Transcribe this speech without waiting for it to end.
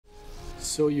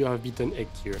So you have beaten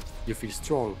Eikhtyr, you feel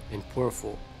strong and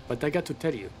powerful, but I got to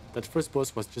tell you, that first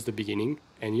boss was just the beginning,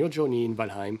 and your journey in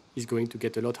Valheim is going to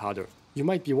get a lot harder. You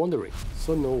might be wondering,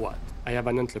 so now what? I have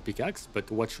an antler pickaxe,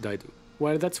 but what should I do?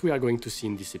 Well, that's what we are going to see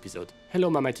in this episode. Hello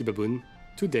my mighty Baboon.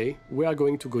 Today, we are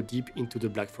going to go deep into the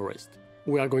Black Forest.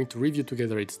 We are going to review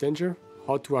together its danger,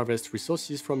 how to harvest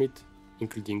resources from it,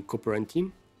 including copper and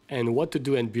tin, and what to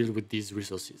do and build with these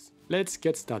resources. Let's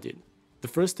get started. The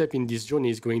first step in this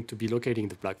journey is going to be locating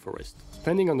the Black Forest.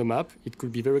 Depending on the map, it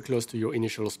could be very close to your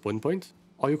initial spawn point,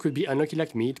 or you could be unlucky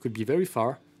like me, it could be very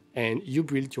far, and you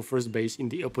build your first base in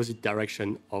the opposite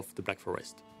direction of the Black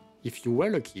Forest. If you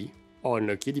were lucky, or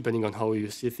unlucky depending on how you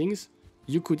see things,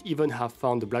 you could even have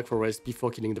found the Black Forest before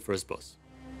killing the first boss.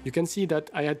 You can see that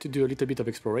I had to do a little bit of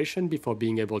exploration before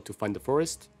being able to find the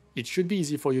forest. It should be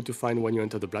easy for you to find when you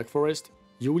enter the Black Forest.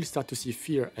 You will start to see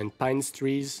fir and pines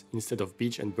trees instead of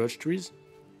beech and birch trees.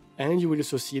 And you will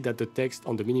also see that the text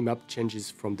on the minimap changes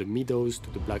from the meadows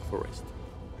to the Black Forest.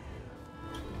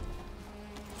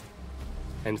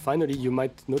 And finally, you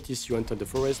might notice you enter the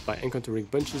forest by encountering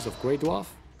bunches of grey dwarf,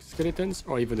 skeletons,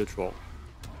 or even a troll.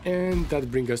 And that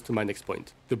brings us to my next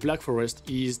point. The Black Forest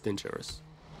is dangerous,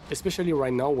 especially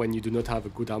right now when you do not have a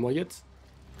good armor yet,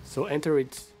 so enter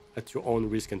it at your own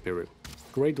risk and peril.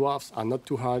 Grey dwarfs are not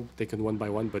too hard, taken one by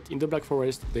one, but in the Black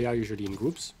Forest they are usually in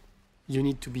groups. You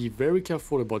need to be very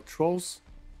careful about trolls.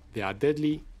 They are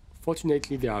deadly.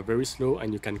 Fortunately, they are very slow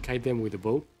and you can kite them with a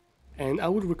bow. And I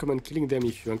would recommend killing them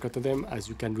if you encounter them, as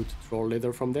you can loot troll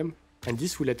leather from them. And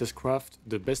this will let us craft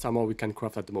the best armor we can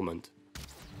craft at the moment.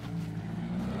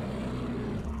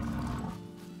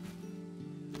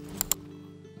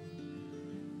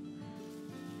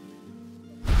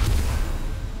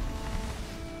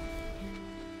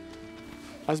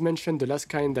 As mentioned, the last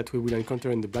kind that we will encounter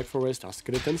in the Black Forest are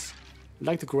skeletons.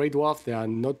 Like the Grey Dwarf, they are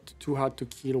not too hard to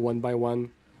kill one by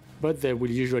one, but they will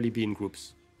usually be in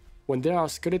groups. When there are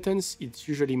skeletons, it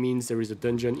usually means there is a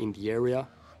dungeon in the area,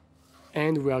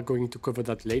 and we are going to cover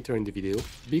that later in the video,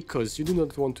 because you do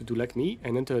not want to do like me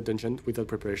and enter a dungeon without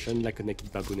preparation like a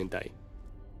naked baboon and die.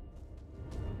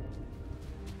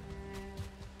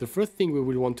 The first thing we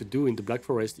will want to do in the Black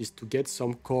Forest is to get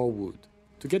some core wood.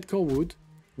 To get core wood,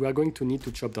 we are going to need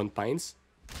to chop down pines.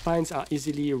 Pines are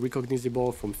easily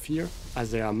recognizable from fir,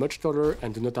 as they are much taller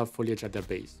and do not have foliage at their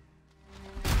base.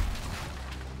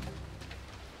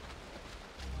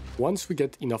 Once we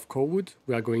get enough core wood,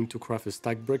 we are going to craft a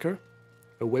stack breaker,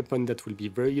 a weapon that will be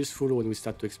very useful when we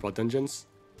start to explore dungeons.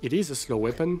 It is a slow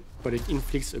weapon, but it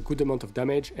inflicts a good amount of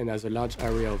damage and has a large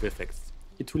area of effects.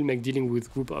 It will make dealing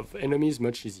with group of enemies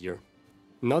much easier.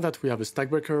 Now that we have a stack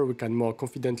breaker, we can more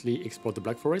confidently explore the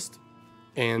Black Forest.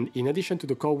 And in addition to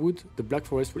the core wood, the Black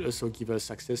Forest will also give us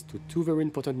access to two very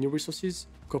important new resources,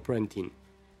 copper and tin.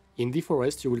 In the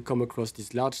forest you will come across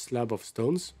this large slab of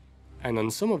stones, and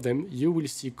on some of them you will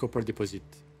see copper deposit.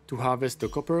 To harvest the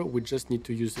copper, we just need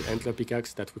to use the antler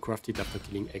pickaxe that we crafted after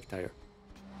killing Eikhtyr.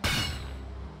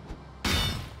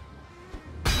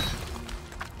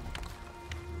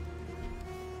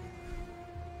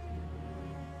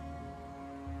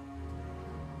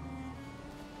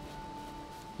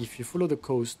 If you follow the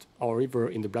coast or river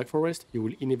in the Black Forest, you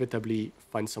will inevitably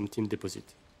find some tin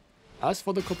deposit. As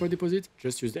for the copper deposit,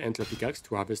 just use the antler pickaxe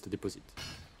to harvest the deposit.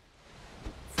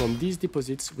 From these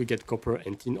deposits we get copper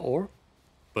and tin ore,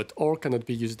 but ore cannot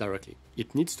be used directly.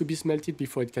 It needs to be smelted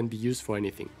before it can be used for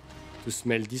anything. To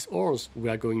smelt these ores, we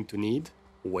are going to need,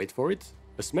 wait for it,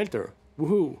 a smelter.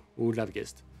 Woohoo! Who would have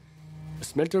guessed? A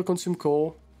smelter consumes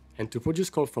coal, and to produce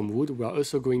coal from wood, we are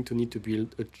also going to need to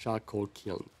build a charcoal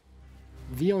kiln.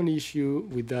 The only issue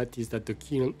with that is that the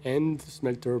kiln and the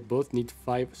smelter both need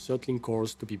 5 surtling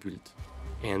cores to be built.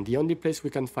 And the only place we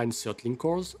can find surtling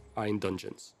cores are in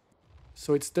dungeons.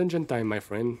 So it's dungeon time, my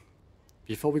friend.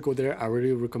 Before we go there, I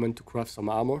really recommend to craft some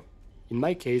armor. In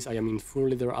my case, I am in full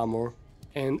leather armor,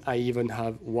 and I even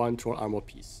have 1 troll armor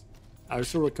piece. I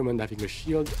also recommend having a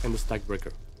shield and a stack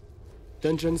breaker.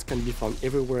 Dungeons can be found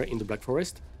everywhere in the Black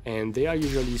Forest, and they are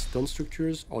usually stone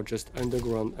structures or just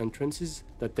underground entrances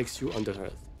that takes you under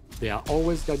earth. They are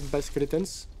always guarded by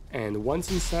skeletons, and once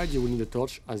inside you will need a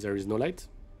torch as there is no light.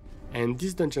 And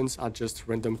these dungeons are just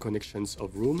random connections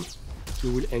of rooms.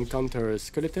 You will encounter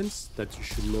skeletons that you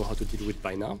should know how to deal with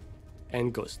by now,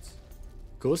 and ghosts.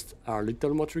 Ghosts are a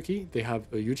little more tricky, they have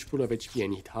a huge pool of HP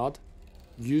and hit hard.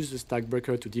 Use the stack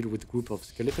breaker to deal with a group of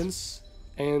skeletons,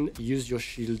 and use your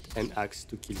shield and axe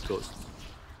to kill ghosts.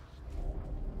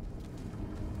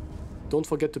 Don't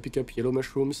forget to pick up yellow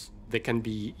mushrooms. They can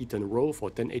be eaten raw for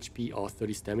 10 HP or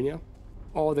 30 stamina,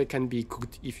 or they can be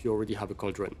cooked if you already have a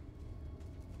cauldron.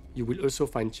 You will also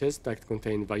find chests that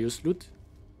contain various loot.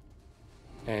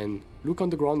 and look on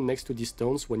the ground next to these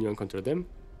stones when you encounter them.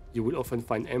 You will often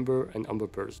find amber and amber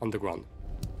pearls on the ground.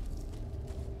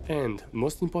 And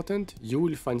most important, you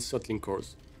will find smelting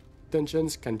cores.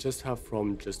 Dungeons can just have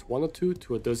from just 1 or 2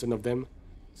 to a dozen of them,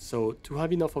 so to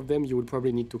have enough of them you will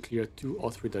probably need to clear 2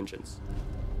 or 3 dungeons.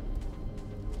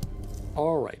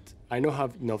 Alright, I now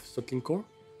have enough smelting core,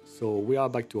 so we are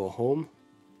back to our home.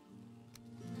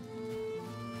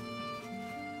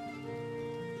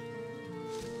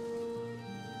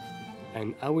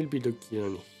 And I will build a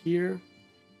kiln here.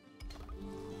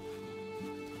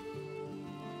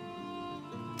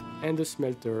 And a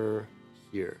smelter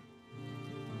here.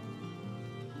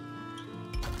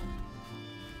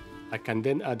 I can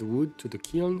then add wood to the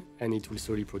kiln and it will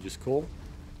slowly produce coal.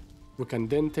 We can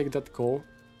then take that coal,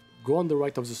 go on the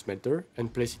right of the smelter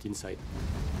and place it inside.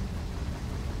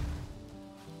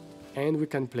 And we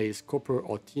can place copper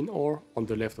or tin ore on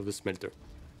the left of the smelter.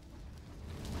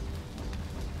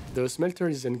 The smelter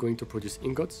is then going to produce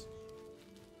ingots.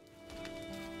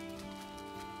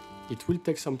 It will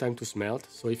take some time to smelt,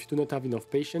 so if you do not have enough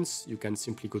patience, you can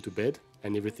simply go to bed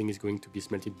and everything is going to be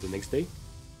smelted the next day.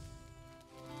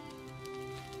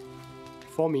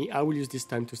 For me, I will use this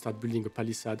time to start building a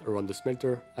palisade around the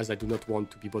smelter, as I do not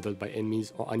want to be bothered by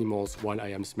enemies or animals while I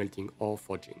am smelting or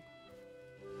forging.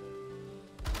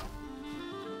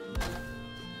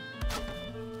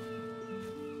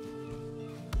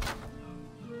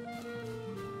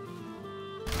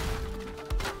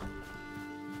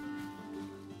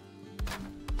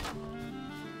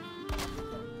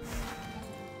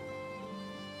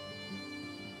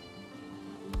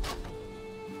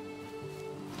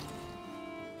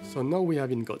 So now we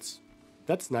have ingots.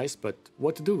 That's nice, but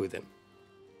what to do with them?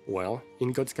 Well,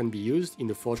 ingots can be used in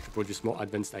the forge to produce more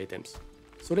advanced items.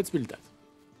 So let's build that.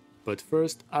 But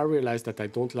first, I realized that I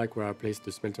don't like where I placed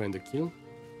the smelter and the kiln.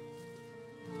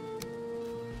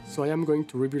 So I am going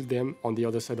to rebuild them on the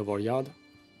other side of our yard.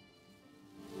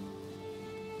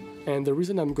 And the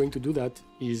reason I'm going to do that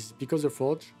is because the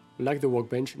forge, like the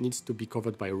workbench, needs to be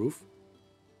covered by a roof.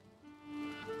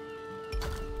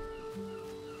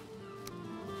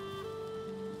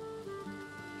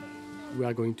 We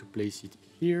are going to place it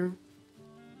here.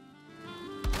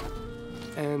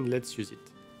 And let's use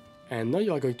it. And now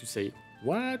you are going to say,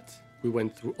 what? We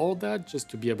went through all that just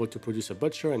to be able to produce a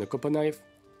butcher and a copper knife?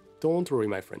 Don't worry,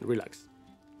 my friend, relax.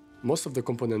 Most of the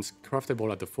components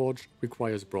craftable at the forge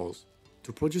requires bronze.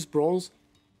 To produce bronze,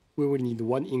 we will need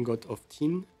 1 ingot of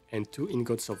tin and 2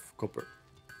 ingots of copper.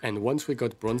 And once we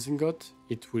got bronze ingot,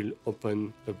 it will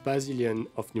open a bazillion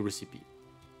of new recipes.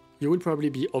 You will probably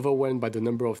be overwhelmed by the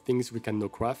number of things we can now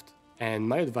craft, and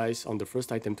my advice on the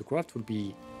first item to craft would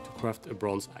be to craft a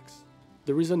bronze axe.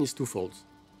 The reason is twofold.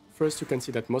 First, you can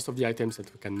see that most of the items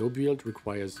that we can now build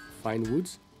requires fine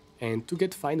woods, and to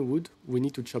get fine wood, we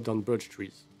need to chop down birch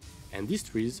trees, and these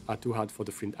trees are too hard for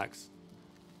the flint axe.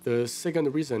 The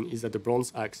second reason is that the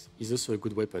bronze axe is also a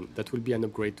good weapon that will be an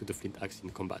upgrade to the flint axe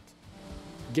in combat.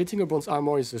 Getting a bronze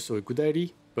armor is also a good idea,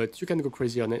 but you can go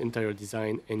crazy on an entire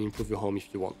design and improve your home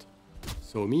if you want.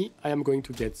 So me, I am going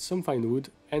to get some fine wood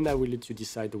and I will let you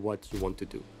decide what you want to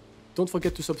do. Don't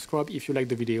forget to subscribe if you like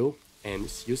the video, and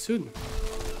see you soon!